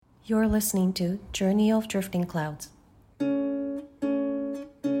You're listening to Journey of Drifting Clouds.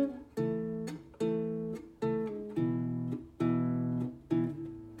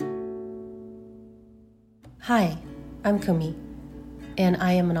 Hi, I'm Kumi, and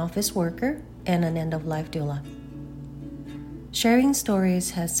I am an office worker and an end-of-life doula. Sharing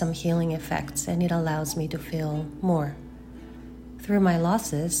stories has some healing effects, and it allows me to feel more. Through my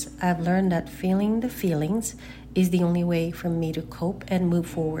losses, I've learned that feeling the feelings is the only way for me to cope and move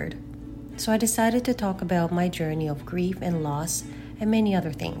forward. So I decided to talk about my journey of grief and loss and many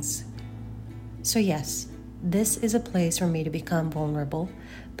other things. So yes, this is a place for me to become vulnerable,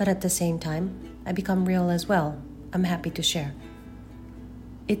 but at the same time, I become real as well. I'm happy to share.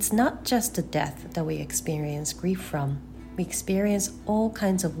 It's not just the death that we experience grief from. We experience all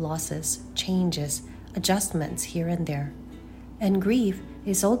kinds of losses, changes, adjustments here and there. And grief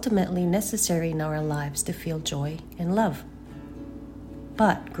is ultimately necessary in our lives to feel joy and love.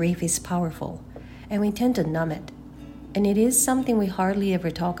 But grief is powerful, and we tend to numb it. And it is something we hardly ever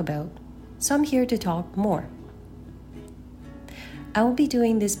talk about. So I'm here to talk more. I will be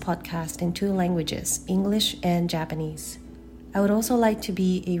doing this podcast in 2 languages, English and Japanese. I would also like to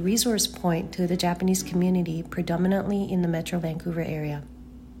be a resource point to the Japanese community, predominantly in the Metro Vancouver area.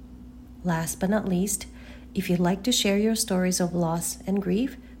 Last but not least, if you'd like to share your stories of loss and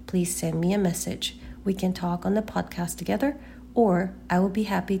grief, please send me a message. We can talk on the podcast together, or I will be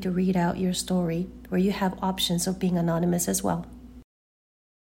happy to read out your story where you have options of being anonymous as well.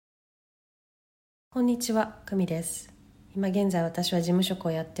 こんにちは、久美です。今現在私は事務職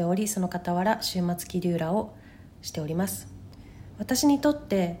をやっており、その傍ら週末期デューラをしております。私にとっ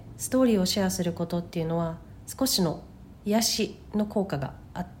てストーリーをシェアすることっていうのは少しの癒しの効果が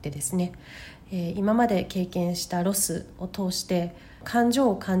あってですね、今まで経験したロスを通して感情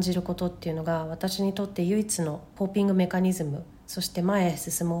を感じることっていうのが私にとって唯一のコーピングメカニズム、そして前へ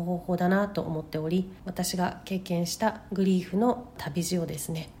進む方法だなと思っており、私が経験したグリーフの旅路をで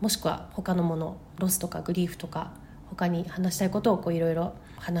すね、もしくは他のもの、ロスとかグリーフとか他に話したいことをいろいろ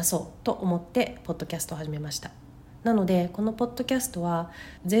話そうと思ってポッドキャストを始めました。なのでこのポッドキャストは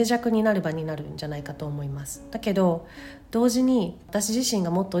脆弱になる場になるんじゃないかと思います。だけど同時に私自身が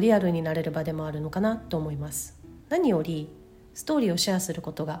もっとリアルになれる場でもあるのかなと思います。何よりストーリーをシェアする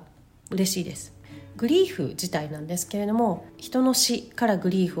ことが嬉しいです。グリーフ自体なんですけれども、人の死からグ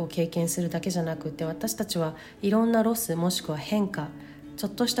リーフを経験するだけじゃなくて、私たちはいろんなロスもしくは変化、ちょ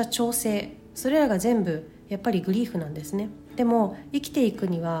っとした調整、それらが全部やっぱりグリーフなんですね。でも生きていく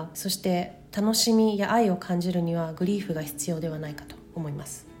には、そして楽しみや愛を感じるにはグリーフが必要ではないかと思いま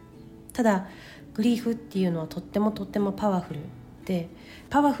す。ただグリーフっていうのはとってもパワフルで、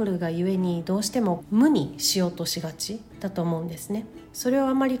パワフルがゆえにどうしても無にしようとしがちだと思うんですね。それを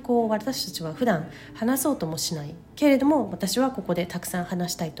あまり私たちは普段話そうともしないけれども、私はここでたくさん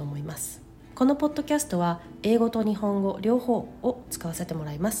話したいと思います。このポッドキャストは英語と日本語両方を使わせても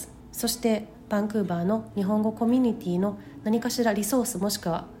らいます。そしてバンクーバーの日本語コミュニティの何かしらリソースもしく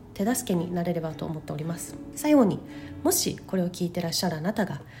は手助けになれればと思っております。最後に、もしこれを聞いてらっしゃるあなた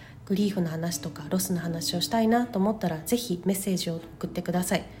がグリーフの話とかロスの話をしたいなと思ったら、ぜひメッセージを送ってくだ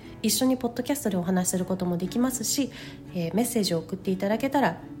さい。一緒にポッドキャストでお話しすることもできますし、メッセージを送っていただけた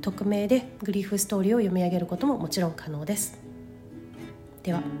ら匿名でグリーフストーリーを読み上げることももちろん可能です。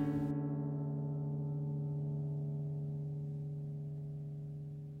では。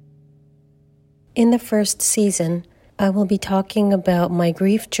In the first season, I will be talking about my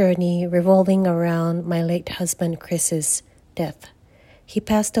grief journey revolving around my late husband Chris's death. He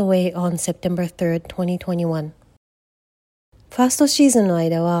passed away on September 3rd, 2021. ファーストシーズンの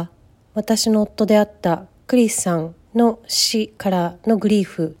間は、私の夫であったクリスさんの死からのグリー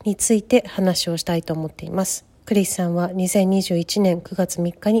フについて話をしたいと思っています。クリスさんは2021年9月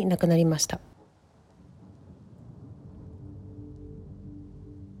3日に亡くなりました。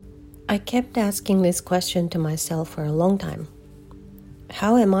I kept asking this question to myself for a long time.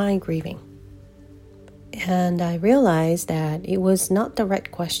 How am I grieving? And I realized that it was not the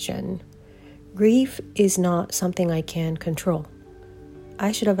right question. Grief is not something I can control.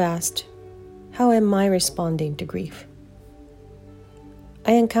 I should have asked, how am I responding to grief?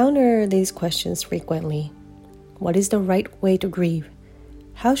 I encounter these questions frequently. What is the right way to grieve?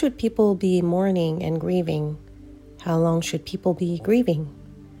 How should people be mourning and grieving? How long should people be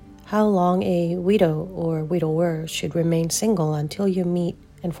grieving?How long a widow or widower should remain single until you meet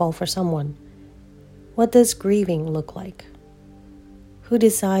and fall for someone? What does grieving look like? Who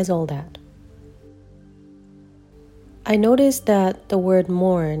decides all that? I noticed that the word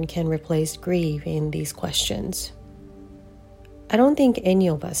mourn can replace grieve in these questions. I don't think any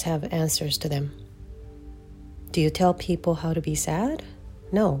of us have answers to them. Do you tell people how to be sad?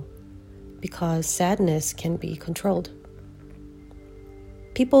 No, because sadness can be controlled.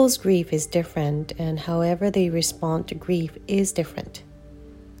 People's grief is different, and however they respond to grief is different.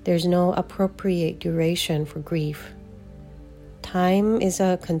 There's no appropriate duration for grief. Time is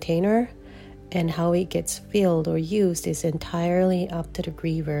a container, and how it gets filled or used is entirely up to the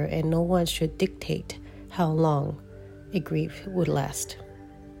griever, and no one should dictate how long a grief would last.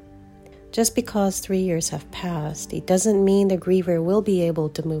 Just because 3 years have passed, it doesn't mean the griever will be able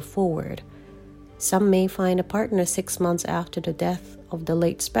to move forward. Some may find a partner 6 months after the death of the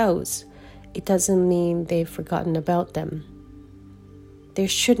late spouse. It doesn't mean they've forgotten about them. There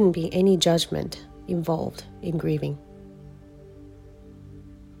shouldn't be any judgment involved in grieving.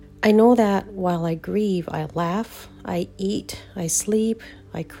 I know that while I grieve, I laugh, I eat, I sleep,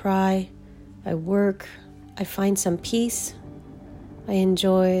 I cry, I work, I find some peace, I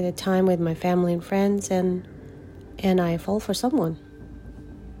enjoy the time with my family and friends, and I fall for someone.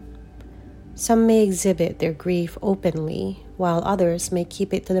 Some may exhibit their grief openly, while others may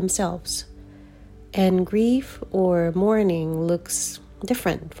keep it to themselves. And grief or mourning looks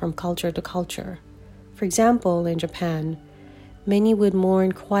different from culture to culture. For example, in Japan, many would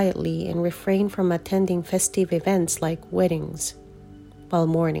mourn quietly and refrain from attending festive events like weddings while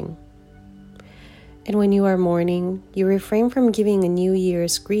mourning. And when you are mourning, you refrain from giving a New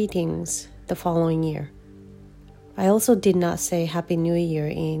Year's greetings the following year. I also did not say Happy New Year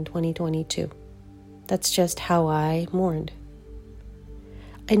in 2022. That's just how I mourned.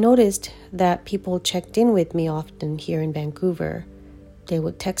 I noticed that people checked in with me often here in Vancouver. They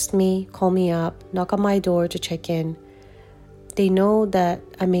would text me, call me up, knock on my door to check in. They know that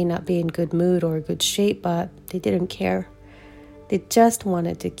I may not be in good mood or good shape, but they didn't care. They just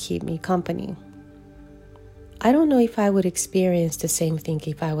wanted to keep me company. I don't know if I would experience the same thing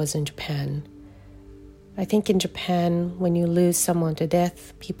if I was in Japan. I think in Japan, when you lose someone to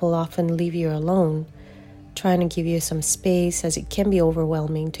death, people often leave you alone, trying to give you some space, as it can be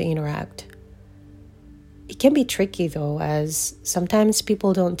overwhelming to interact. It can be tricky though, as sometimes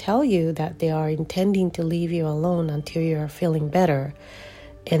people don't tell you that they are intending to leave you alone until you are feeling better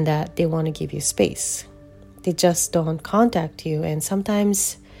and that they want to give you space. They just don't contact you, and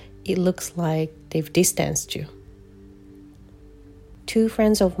sometimes it looks like they've distanced you. 2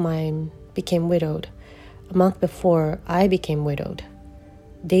 friends of mine became widowed a month before I became widowed.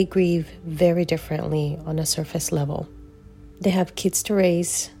 They grieve very differently on a surface level. They have kids to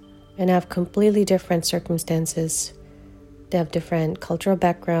raise and have completely different circumstances. They have different cultural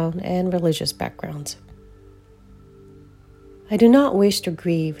background and religious backgrounds. I do not wish to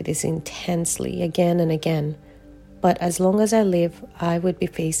grieve this intensely again and again, but as long as I live, I would be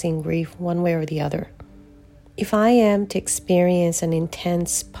facing grief one way or the other. If I am to experience an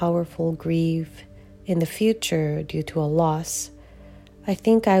intense, powerful grief in the future due to a loss, I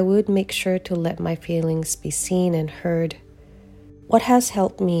think I would make sure to let my feelings be seen and heard. What has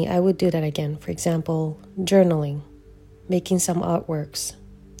helped me, I would do that again. For example, journaling, making some artworks,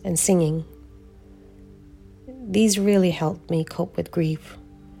 and singing. These really helped me cope with grief.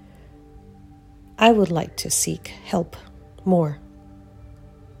 I would like to seek help more.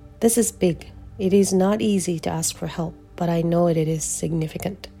 This is big. It is not easy to ask for help, but I know it is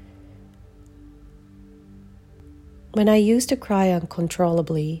significant. When I used to cry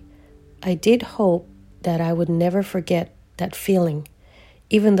uncontrollably, I did hope that I would never forget that feeling,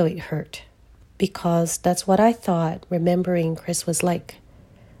 even though it hurt, because that's what I thought remembering Chris was like.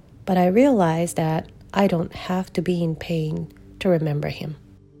 But I realized that I don't have to be in pain to remember him.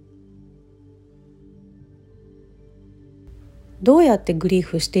 どうやってグリー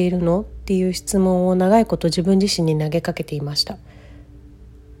フしているのっていう質問を長いこと自分自身に投げかけていました。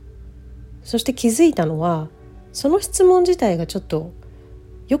そして気づいたのは、その質問自体がちょっと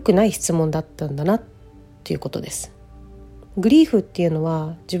良くない質問だったんだなっていうことです。グリーフっていうの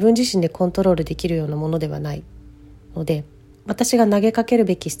は自分自身でコントロールできるようなものではないので、私が投げかける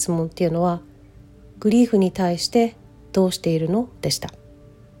べき質問っていうのは、グリーフに対してどうしているのでした。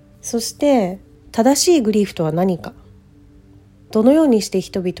そして正しいグリーフとは何か、どのようにして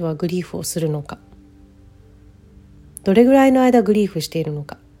人々はグリーフをするのか、どれぐらいの間グリーフしているの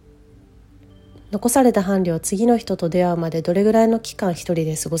か、残された伴侶は次の人と出会うまでどれぐらいの期間一人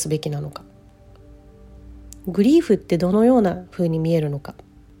で過ごすべきなのか、グリーフってどのような風に見えるのか、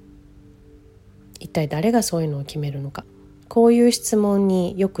一体誰がそういうのを決めるのか、こういう質問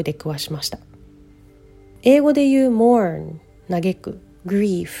によく出くわしました。英語で言う mourn、嘆く、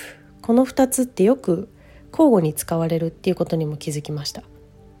grief、この2つってよく交互に使われるっていうことにも気づきました。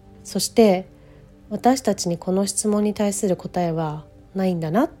そして私たちにこの質問に対する答えはないん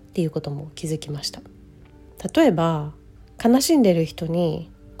だなっていうことも気づきました。例えば悲しんでる人に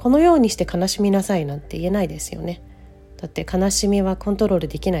このようにして悲しみなさいなんて言えないですよね。だって悲しみはコントロール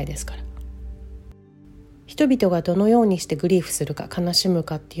できないですから。人々がどのようにしてグリーフするか悲しむ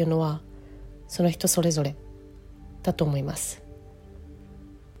かっていうのはその人それぞれだと思います。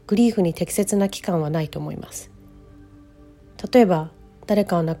グリーフに適切な期間はないと思います。例えば誰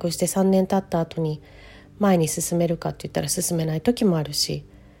かを亡くして3年経った後に前に進めるかって言ったら進めない時もあるし、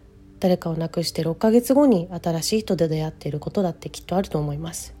誰かを亡くして6ヶ月後に新しい人で出会っていることだってきっとあると思い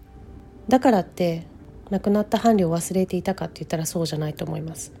ます。だからって亡くなった伴侶を忘れていたかって言ったらそうじゃないと思い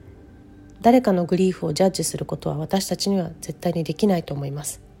ます。誰かのグリーフをジャッジすることは私たちには絶対にできないと思いま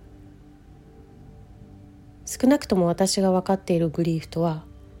す。少なくとも私が分かっているグリーフとは、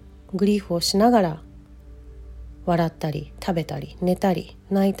グリーフをしながら笑ったり食べたり寝たり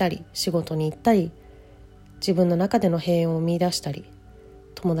泣いたり仕事に行ったり、自分の中での平穏を見出したり、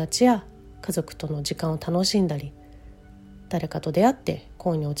友達や家族との時間を楽しんだり、誰かと出会って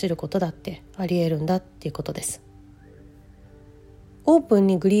恋に落ちることだってあり得るんだっていうことです。オープン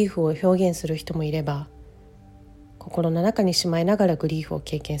にグリーフを表現する人もいれば、心の中にしまいながらグリーフを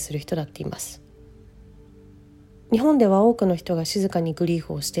経験する人だっています。日本では多くの人が静かにグリー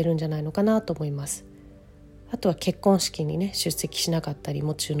フをしてるんじゃないのかなと思います。あとは結婚式にね、出席しなかったり、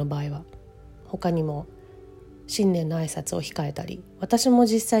喪中の場合は。他にも新年の挨拶を控えたり、私も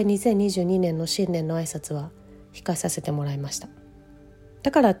実際2022年の新年の挨拶は控えさせてもらいました。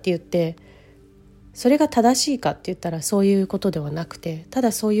だからって言ってそれが正しいかって言ったらそういうことではなくて、た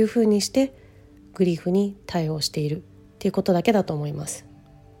だそういうふうにしてグリーフに対応しているっていうことだけだと思います。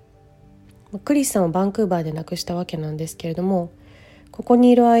クリスさんをバンクーバーで亡くしたわけなんですけれども、ここ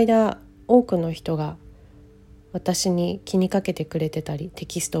にいる間多くの人が私に気にかけてくれてたり、テ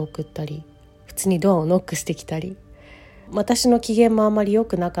キストを送ったり、普通にドアをノックしてきたり、私の機嫌もあまり良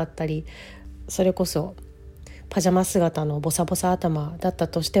くなかったり、それこそパジャマ姿のボサボサ頭だった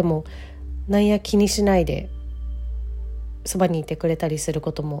としてもなんや気にしないでそばにいてくれたりする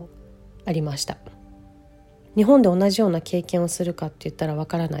こともありました。日本で同じような経験をするかって言ったらわ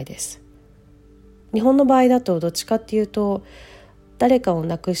からないです。日本の場合だとどっちかっていうと、誰かを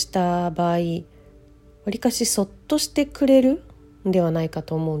亡くした場合わりかしそっとしてくれるんではないか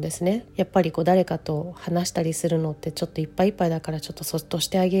と思うんですね。やっぱり誰かと話したりするのってちょっといっぱいいっぱいだから、ちょっとそっとし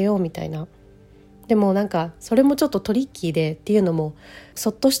てあげようみたいな。でもそれもちょっとトリッキーで、っていうのも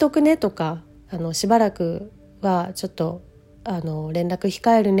そっとしとくねとか、しばらくはちょっと連絡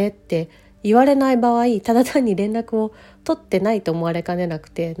控えるねって言われない場合、ただ単に連絡を取ってないと思われかねなく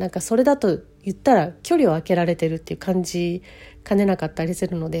て、それだと言ったら距離を空けられてるっていう感じかねなかったりす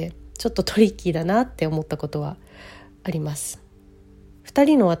るので、ちょっとトリッキーだなって思ったことはあります。2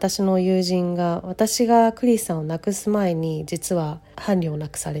人の私の友人が、私がクリスさんを亡くす前に実は伴侶を亡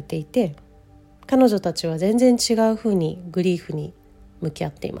くされていて、彼女たちは全然違う風にグリーフに向き合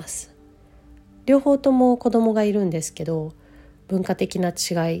っています。両方とも子供がいるんですけど、文化的な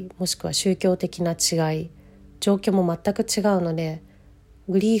違い、もしくは宗教的な違い、状況も全く違うので、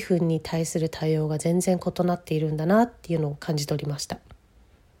グリーフに対する対応が全然異なっているんだなっていうのを感じ取りました。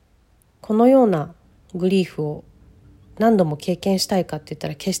このようなグリーフを何度も経験したいかって言った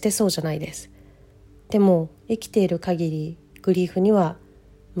ら決してそうじゃないです。でも生きている限りグリーフには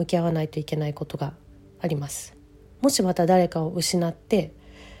向き合わないといけないことがあります。もしまた誰かを失って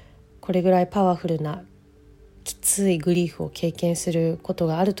これぐらいパワフルなきついグリーフを経験すること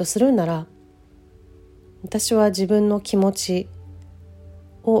があるとするなら、私は自分の気持ち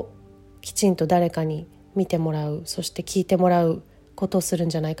をきちんと誰かに見てもらう、そして聞いてもらうことをするん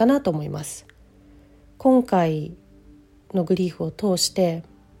じゃないかなと思います。今回のグリーフを通して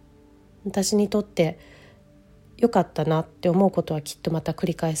私にとって良かったなって思うことはきっとまた繰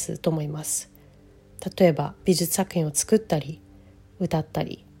り返すと思います。例えば美術作品を作ったり、歌った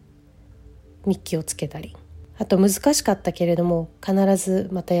り、日記をつけたり、あと難しかったけれども必ず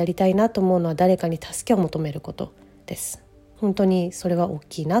またやりたいなと思うのは誰かに助けを求めることです。本当にそれは大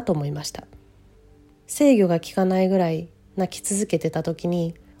きいなと思いました。制御が効かないぐらい泣き続けてた時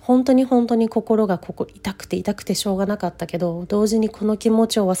に本当に心が痛くてしょうがなかったけど、同時にこの気持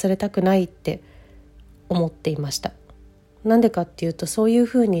ちを忘れたくないって思っていました。なんでかっていうと、そういう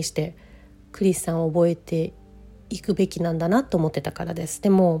風にしてクリスさんを覚えていくべきなんだなと思ってたからです。で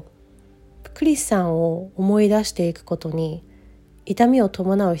もクリスさんを思い出していくことに痛みを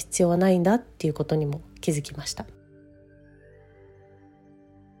伴う必要はないんだっていうことにも気づきました。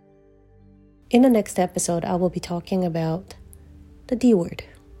In the next episode, I will be talking about the D word.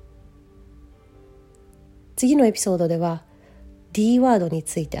 次のエピソードでは D ワードに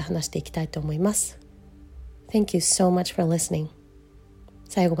ついて話していきたいと思います。Thank you so much for listening.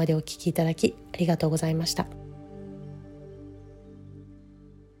 最後までお聞きいただきありがとうございました。